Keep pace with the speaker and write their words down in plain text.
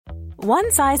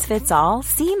One size fits all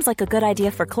seems like a good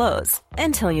idea for clothes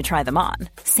until you try them on.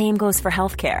 Same goes for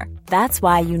healthcare. That's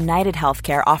why United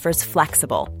Healthcare offers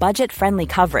flexible, budget-friendly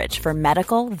coverage for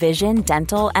medical, vision,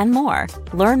 dental, and more.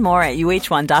 Learn more at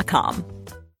uh1.com.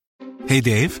 Hey,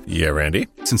 Dave. Yeah, Randy.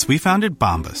 Since we founded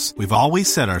Bombas, we've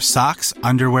always said our socks,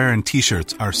 underwear, and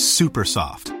T-shirts are super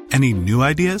soft. Any new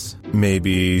ideas?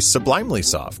 Maybe sublimely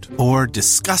soft. Or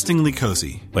disgustingly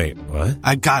cozy. Wait, what?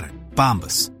 I got it.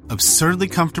 Bombas. Absurdly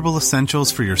comfortable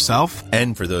essentials for yourself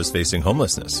and for those facing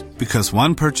homelessness. Because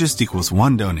one purchased equals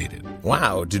one donated.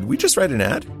 Wow, did we just write an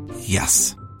ad?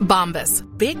 Yes. Bombas.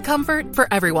 Big comfort for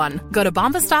everyone. Go to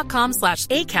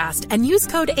bombas.com/ACAST and use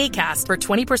code ACAST for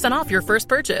 20% off your first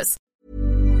purchase.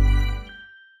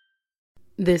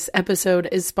 This episode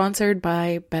is sponsored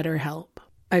by BetterHelp.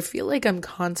 I feel like I'm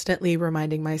constantly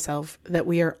reminding myself that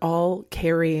we are all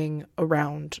carrying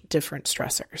around different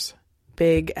stressors,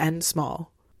 big and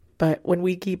small. But when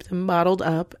we keep them bottled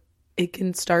up, it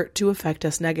can start to affect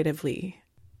us negatively.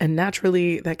 And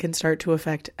naturally, that can start to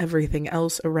affect everything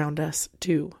else around us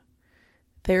too.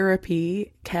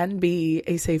 Therapy can be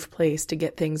a safe place to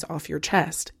get things off your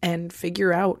chest and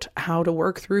figure out how to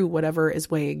work through whatever is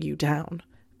weighing you down.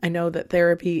 I know that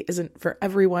therapy isn't for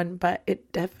everyone, but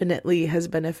it definitely has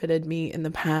benefited me in the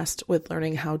past with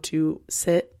learning how to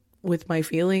sit with my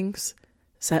feelings,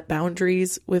 set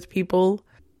boundaries with people,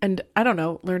 and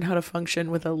learn how to function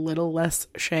with a little less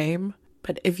shame.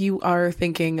 But if you are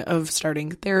thinking of starting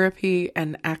therapy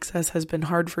and access has been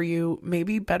hard for you,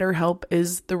 maybe BetterHelp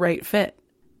is the right fit.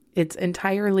 It's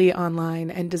entirely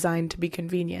online and designed to be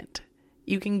convenient.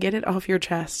 You can get it off your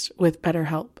chest with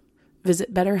BetterHelp.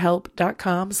 Visit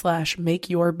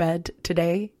BetterHelp.com/makeyourbed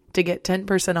today to get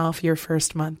 10% off your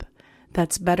first month.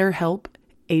 That's BetterHelp,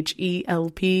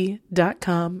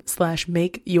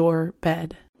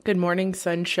 HELP.com/makeyourbed. Good morning,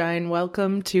 sunshine.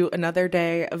 Welcome to another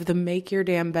day of the Make Your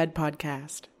Damn Bed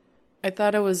podcast. I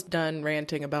thought I was done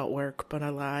ranting about work, but I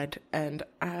lied, and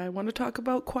I want to talk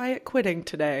about quiet quitting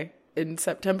today. In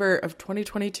September of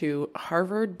 2022,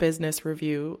 Harvard Business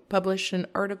Review published an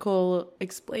article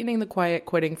explaining the quiet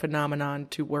quitting phenomenon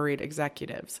to worried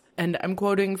executives. And I'm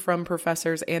quoting from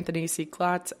Professors Anthony C.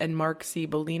 Klotz and Mark C.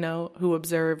 Bellino, who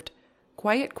observed,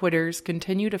 "Quiet quitters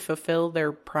continue to fulfill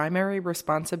their primary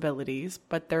responsibilities,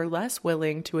 but they're less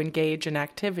willing to engage in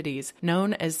activities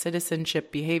known as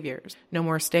citizenship behaviors. No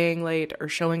more staying late or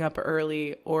showing up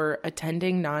early or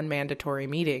attending non-mandatory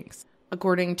meetings."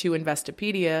 According to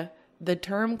Investopedia, the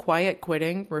term quiet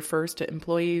quitting refers to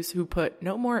employees who put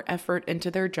no more effort into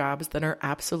their jobs than are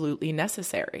absolutely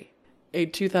necessary. A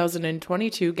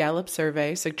 2022 Gallup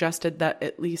survey suggested that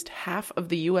at least half of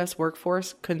the U.S.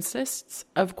 workforce consists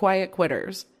of quiet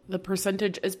quitters. The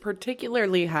percentage is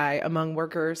particularly high among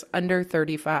workers under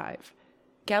 35.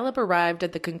 Gallup arrived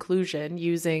at the conclusion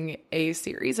using a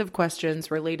series of questions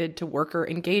related to worker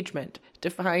engagement,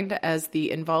 defined as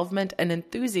the involvement and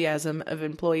enthusiasm of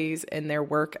employees in their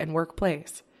work and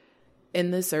workplace.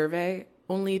 In the survey,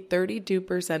 only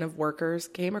 32% of workers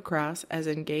came across as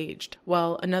engaged,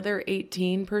 while another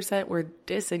 18% were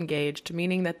disengaged,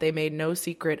 meaning that they made no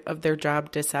secret of their job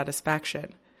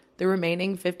dissatisfaction. The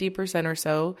remaining 50% or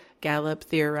so, Gallup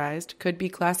theorized, could be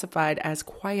classified as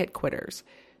quiet quitters,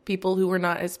 people who were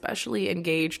not especially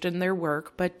engaged in their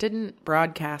work but didn't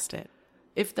broadcast it.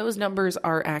 If those numbers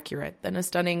are accurate, then a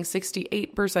stunning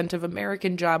 68% of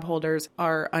American job holders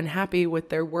are unhappy with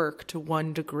their work to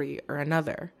one degree or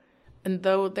another. And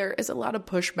though there is a lot of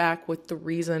pushback with the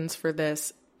reasons for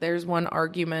this, there's one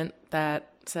argument that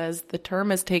says the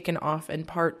term is taken off in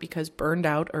part because burned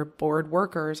out or bored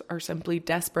workers are simply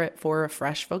desperate for a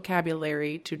fresh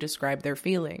vocabulary to describe their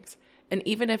feelings. And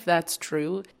even if that's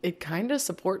true, it kind of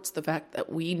supports the fact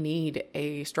that we need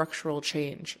a structural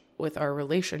change with our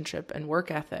relationship and work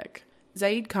ethic.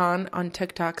 Zaid Khan on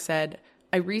TikTok said,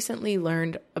 "I recently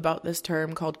learned about this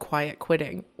term called quiet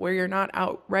quitting, where you're not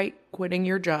outright quitting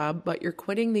your job, but you're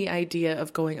quitting the idea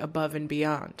of going above and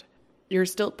beyond. You're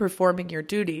still performing your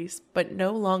duties, but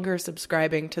no longer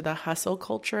subscribing to the hustle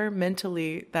culture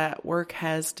mentally that work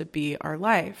has to be our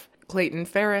life." Clayton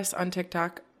Ferris on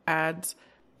TikTok adds,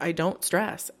 "I don't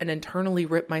stress and internally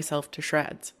rip myself to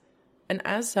shreds." And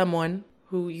as someone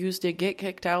who used to get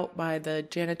kicked out by the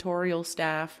janitorial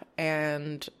staff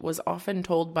and was often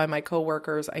told by my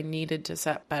coworkers I needed to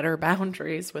set better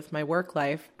boundaries with my work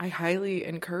life, I highly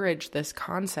encourage this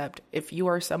concept if you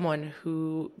are someone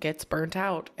who gets burnt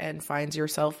out and finds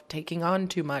yourself taking on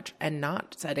too much and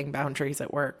not setting boundaries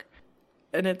at work.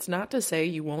 And it's not to say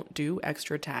you won't do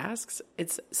extra tasks.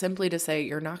 It's simply to say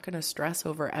you're not going to stress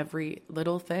over every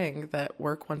little thing that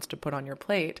work wants to put on your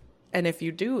plate. And if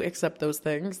you do accept those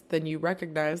things, then you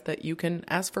recognize that you can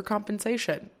ask for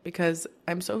compensation, because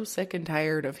I'm so sick and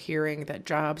tired of hearing that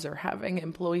jobs are having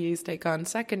employees take on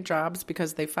second jobs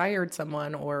because they fired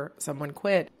someone or someone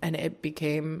quit and it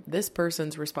became this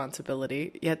person's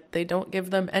responsibility, yet they don't give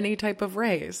them any type of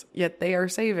raise, yet they are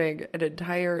saving an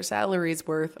entire salary's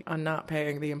worth on not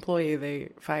paying the employee they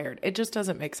fired. It just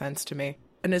doesn't make sense to me.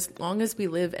 And as long as we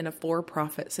live in a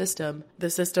for-profit system, the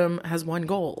system has one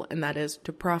goal, and that is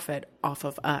to profit off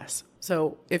of us.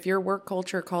 So if your work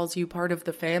culture calls you part of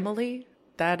the family,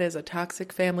 that is a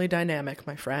toxic family dynamic,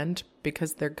 my friend,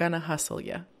 because they're gonna hustle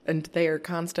you. And they are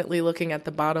constantly looking at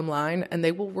the bottom line, and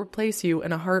they will replace you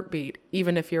in a heartbeat,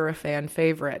 even if you're a fan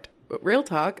favorite. But real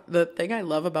talk, the thing I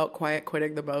love about quiet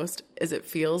quitting the most is it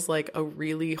feels like a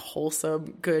really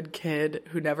wholesome, good kid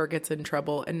who never gets in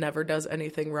trouble and never does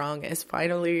anything wrong is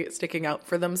finally sticking out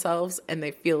for themselves, and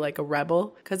they feel like a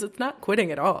rebel, because it's not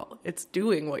quitting at all. It's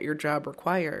doing what your job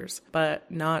requires,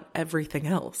 but not everything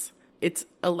else. It's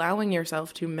allowing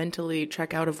yourself to mentally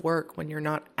check out of work when you're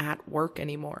not at work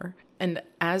anymore. And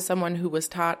as someone who was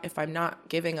taught, if I'm not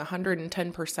giving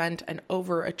 110% and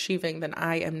overachieving, then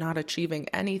I am not achieving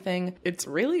anything, it's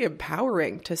really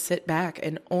empowering to sit back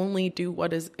and only do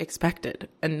what is expected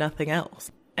and nothing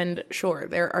else. And sure,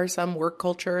 there are some work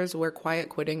cultures where quiet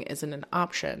quitting isn't an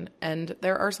option, and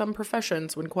there are some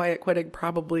professions when quiet quitting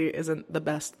probably isn't the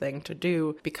best thing to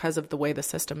do because of the way the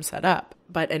system's set up.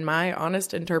 But in my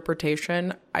honest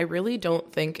interpretation, I really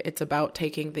don't think it's about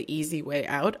taking the easy way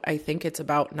out. I think it's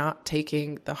about not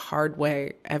taking the hard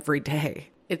way every day.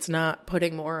 It's not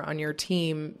putting more on your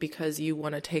team because you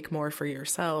want to take more for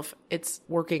yourself. It's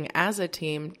working as a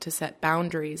team to set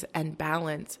boundaries and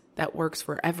balance that works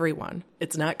for everyone.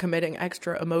 It's not committing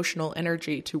extra emotional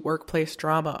energy to workplace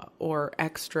drama or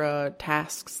extra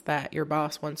tasks that your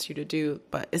boss wants you to do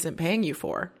but isn't paying you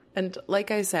for. And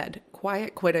like I said,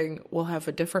 quiet quitting will have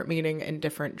a different meaning in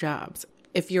different jobs.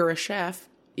 If you're a chef,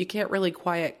 you can't really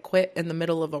quiet quit in the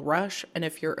middle of a rush. And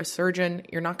if you're a surgeon,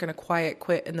 you're not going to quiet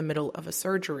quit in the middle of a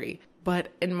surgery. But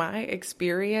in my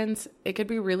experience, it could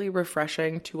be really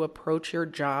refreshing to approach your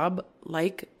job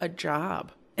like a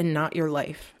job and not your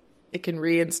life. It can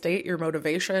reinstate your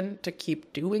motivation to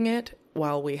keep doing it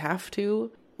while we have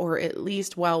to, or at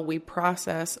least while we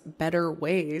process better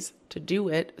ways to do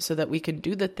it so that we can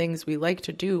do the things we like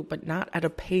to do, but not at a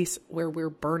pace where we're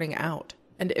burning out.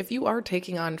 And if you are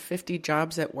taking on 50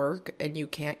 jobs at work and you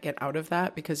can't get out of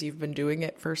that because you've been doing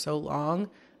it for so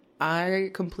long, I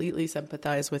completely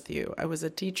sympathize with you. I was a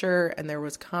teacher and there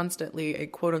was constantly a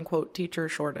quote-unquote teacher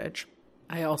shortage.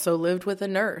 I also lived with a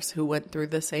nurse who went through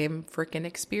the same freaking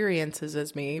experiences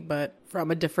as me, but from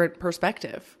a different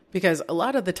perspective. Because a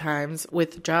lot of the times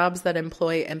with jobs that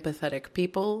employ empathetic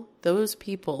people, those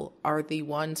people are the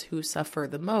ones who suffer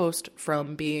the most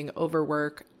from being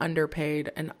overworked,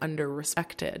 underpaid, and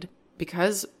underrespected.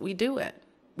 Because we do it.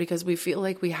 Because we feel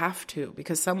like we have to,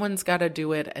 because someone's got to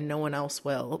do it and no one else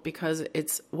will, because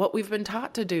it's what we've been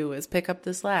taught to do is pick up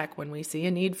the slack when we see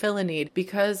a need, fill a need,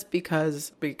 because.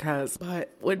 But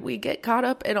when we get caught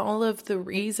up in all of the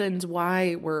reasons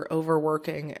why we're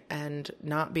overworking and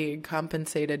not being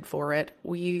compensated for it,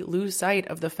 we lose sight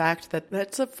of the fact that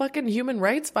that's a fucking human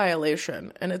rights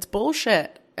violation and it's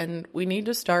bullshit. And we need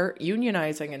to start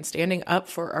unionizing and standing up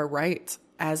for our rights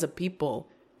as a people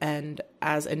and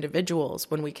as individuals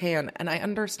when we can. And I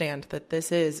understand that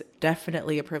this is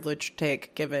definitely a privilege to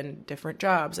take given different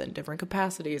jobs and different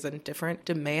capacities and different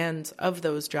demands of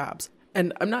those jobs.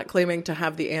 And I'm not claiming to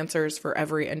have the answers for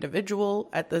every individual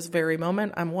at this very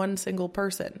moment. I'm one single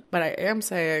person. But I am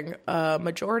saying a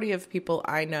majority of people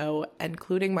I know,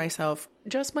 including myself,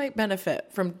 just might benefit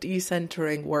from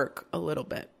decentering work a little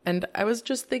bit. And I was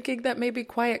just thinking that maybe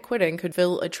quiet quitting could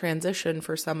fill a transition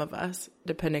for some of us,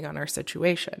 depending on our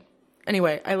situation.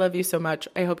 Anyway, I love you so much.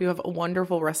 I hope you have a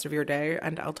wonderful rest of your day,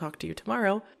 and I'll talk to you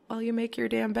tomorrow while you make your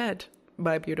damn bed.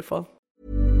 Bye, beautiful.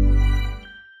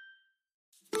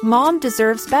 Mom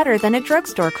deserves better than a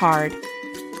drugstore card.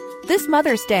 This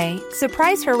Mother's Day,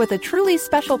 surprise her with a truly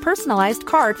special personalized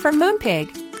card from Moonpig.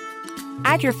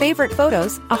 Add your favorite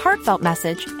photos, a heartfelt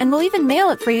message, and we'll even mail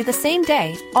it for you the same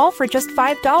day, all for just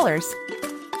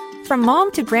 $5. From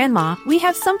mom to grandma, we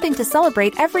have something to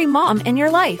celebrate every mom in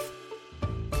your life.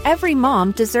 Every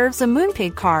mom deserves a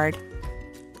Moonpig card.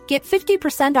 Get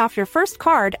 50% off your first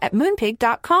card at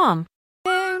Moonpig.com.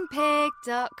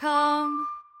 Moonpig.com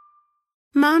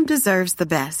Mom deserves the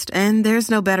best, and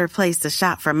there's no better place to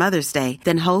shop for Mother's Day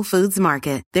than Whole Foods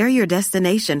Market. They're your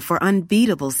destination for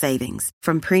unbeatable savings,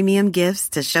 from premium gifts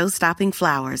to show-stopping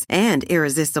flowers and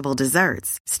irresistible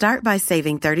desserts. Start by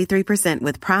saving 33%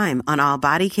 with Prime on all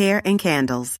body care and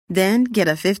candles. Then get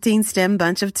a 15-stem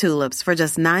bunch of tulips for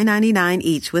just $9.99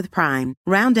 each with Prime.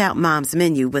 Round out Mom's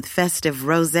menu with festive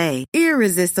rosé,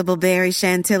 irresistible berry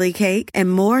chantilly cake,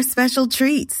 and more special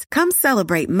treats. Come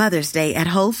celebrate Mother's Day at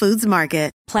Whole Foods Market.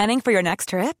 Planning for your next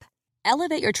trip?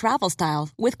 Elevate your travel style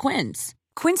with Quince.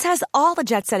 Quince has all the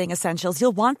jet-setting essentials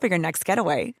you'll want for your next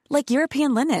getaway, like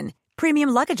European linen, premium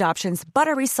luggage options,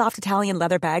 buttery soft Italian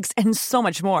leather bags, and so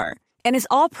much more. And is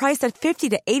all priced at 50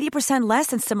 to 80% less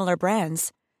than similar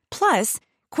brands. Plus,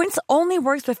 Quince only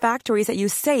works with factories that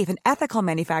use safe and ethical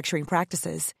manufacturing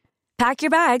practices. Pack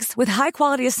your bags with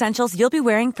high-quality essentials you'll be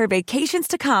wearing for vacations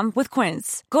to come with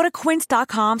Quince. Go to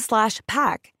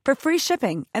quince.com/pack for free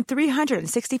shipping and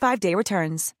 365-day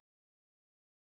returns.